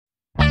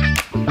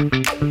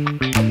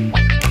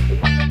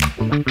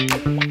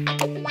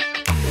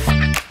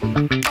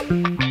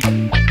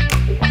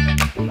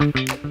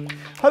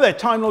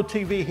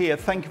Time-LordTV here.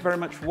 Thank you very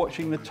much for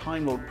watching the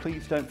Time Lord.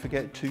 Please don't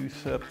forget to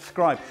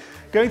subscribe.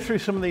 Going through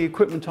some of the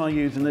equipment I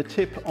use and a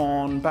tip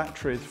on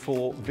batteries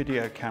for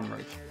video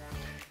cameras.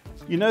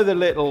 You know the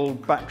little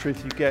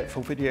batteries you get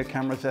for video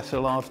cameras,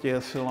 SLRs,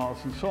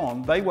 DSLRs and so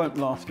on, they won't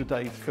last a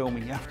day's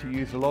filming. You have to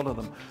use a lot of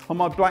them. On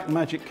my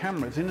Blackmagic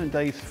cameras, in a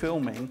day's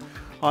filming,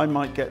 I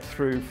might get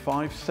through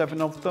 5, 7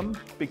 of them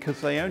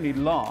because they only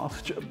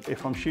last,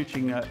 if I'm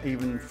shooting at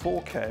even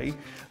 4K,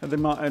 they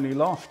might only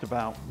last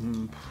about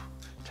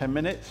 10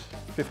 minutes,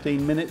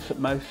 15 minutes at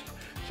most.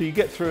 So you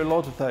get through a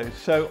lot of those.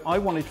 So I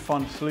wanted to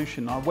find a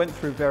solution. I went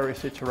through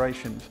various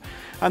iterations.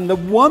 And the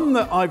one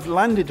that I've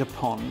landed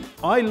upon,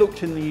 I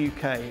looked in the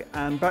UK,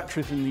 and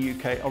batteries in the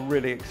UK are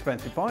really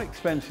expensive. By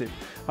expensive,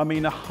 I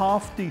mean a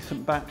half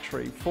decent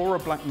battery for a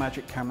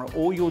Blackmagic camera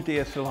or your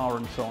DSLR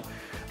and so on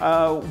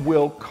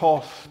will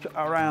cost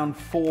around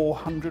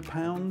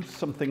 £400,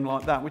 something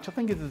like that, which I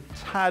think is a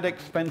tad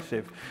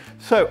expensive.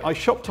 So I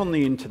shopped on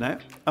the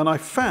internet and I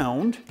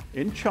found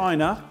in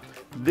China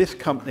this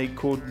company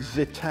called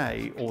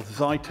Zitay or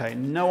Zitay,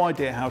 no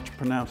idea how to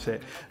pronounce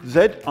it,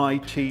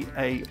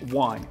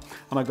 Z-I-T-A-Y.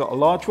 And I got a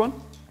large one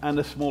and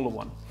a smaller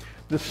one.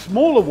 The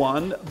smaller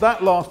one,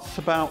 that lasts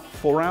about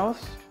 4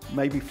 hours,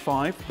 maybe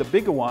 5. The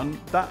bigger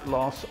one, that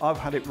lasts, I've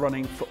had it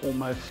running for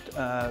almost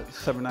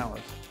 7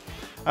 hours.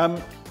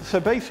 So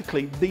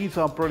basically, these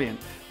are brilliant.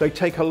 They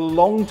take a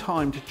long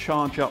time to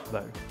charge up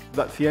though.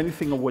 That's the only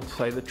thing I would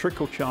say. The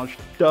trickle charge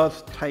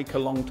does take a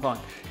long time.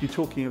 You're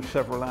talking of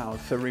several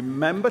hours. So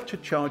remember to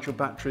charge your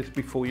batteries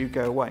before you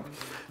go away.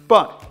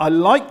 But I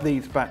like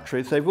these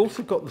batteries. They've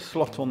also got the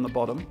slot on the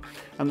bottom.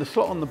 And the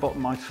slot on the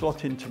bottom, I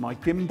slot into my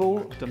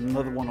gimbal. I've done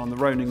another one on the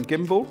Ronin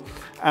gimbal.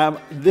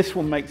 This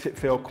one makes it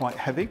feel quite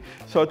heavy.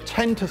 So I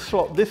tend to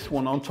slot this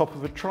one on top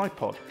of a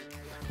tripod.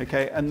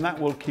 Okay, and that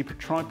will keep a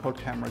tripod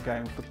camera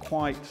going for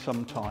quite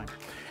some time.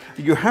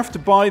 You have to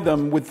buy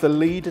them with the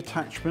lead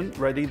attachment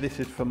ready. This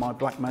is for my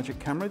Blackmagic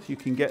cameras. You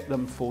can get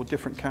them for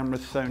different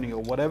cameras, Sony or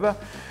whatever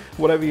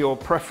your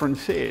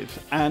preference is.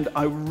 And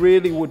I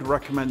really would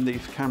recommend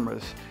these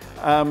cameras.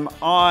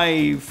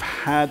 I've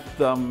had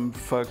them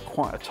for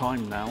quite a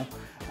time now,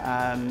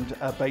 and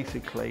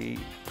basically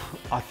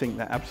I think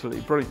they're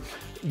absolutely brilliant.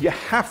 You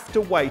have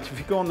to wait, if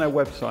you go on their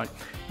website,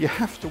 you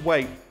have to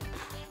wait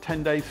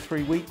 10 days,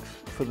 3 weeks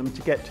for them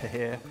to get to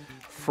here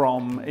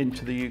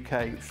into the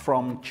UK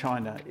from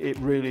China. It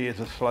really is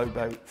a slow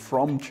boat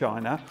from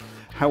China.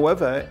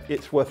 However,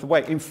 it's worth the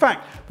wait. In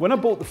fact, when I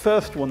bought the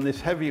first one,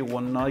 this heavier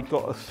one, I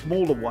got a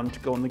smaller one to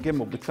go on the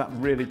gimbal because that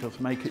really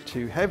does make it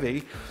too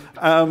heavy.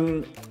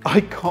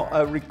 I got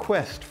a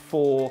request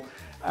for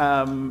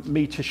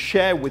me to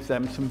share with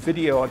them some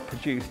video I'd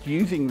produced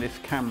using this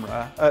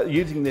camera,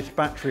 using this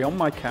battery on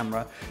my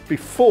camera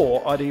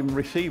before I'd even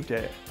received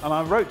it. And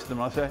I wrote to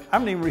them, I said, I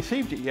haven't even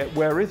received it yet,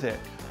 where is it?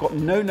 Got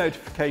no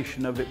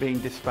notification of it being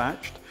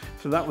dispatched,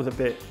 so that was a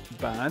bit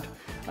bad.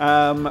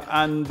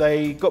 And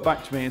they got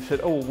back to me and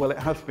said, oh, well, it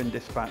has been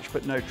dispatched,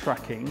 but no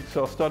tracking.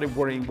 So I started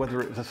worrying whether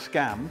it was a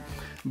scam,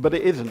 but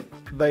it isn't.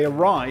 They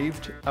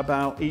arrived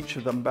each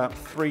of them about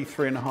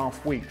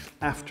 3.5 weeks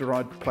after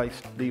I'd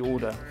placed the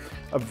order.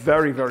 A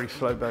very, very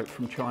slow boat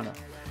from China.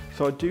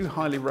 So I do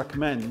highly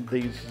recommend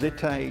these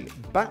Zitay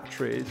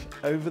batteries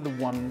over the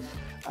ones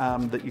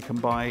that you can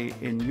buy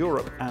in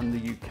Europe and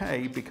the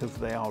UK because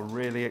they are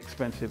really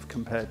expensive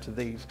compared to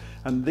these.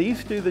 And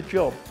these do the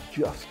job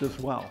just as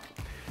well.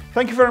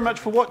 Thank you very much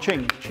for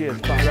watching.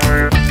 Cheers. Bye.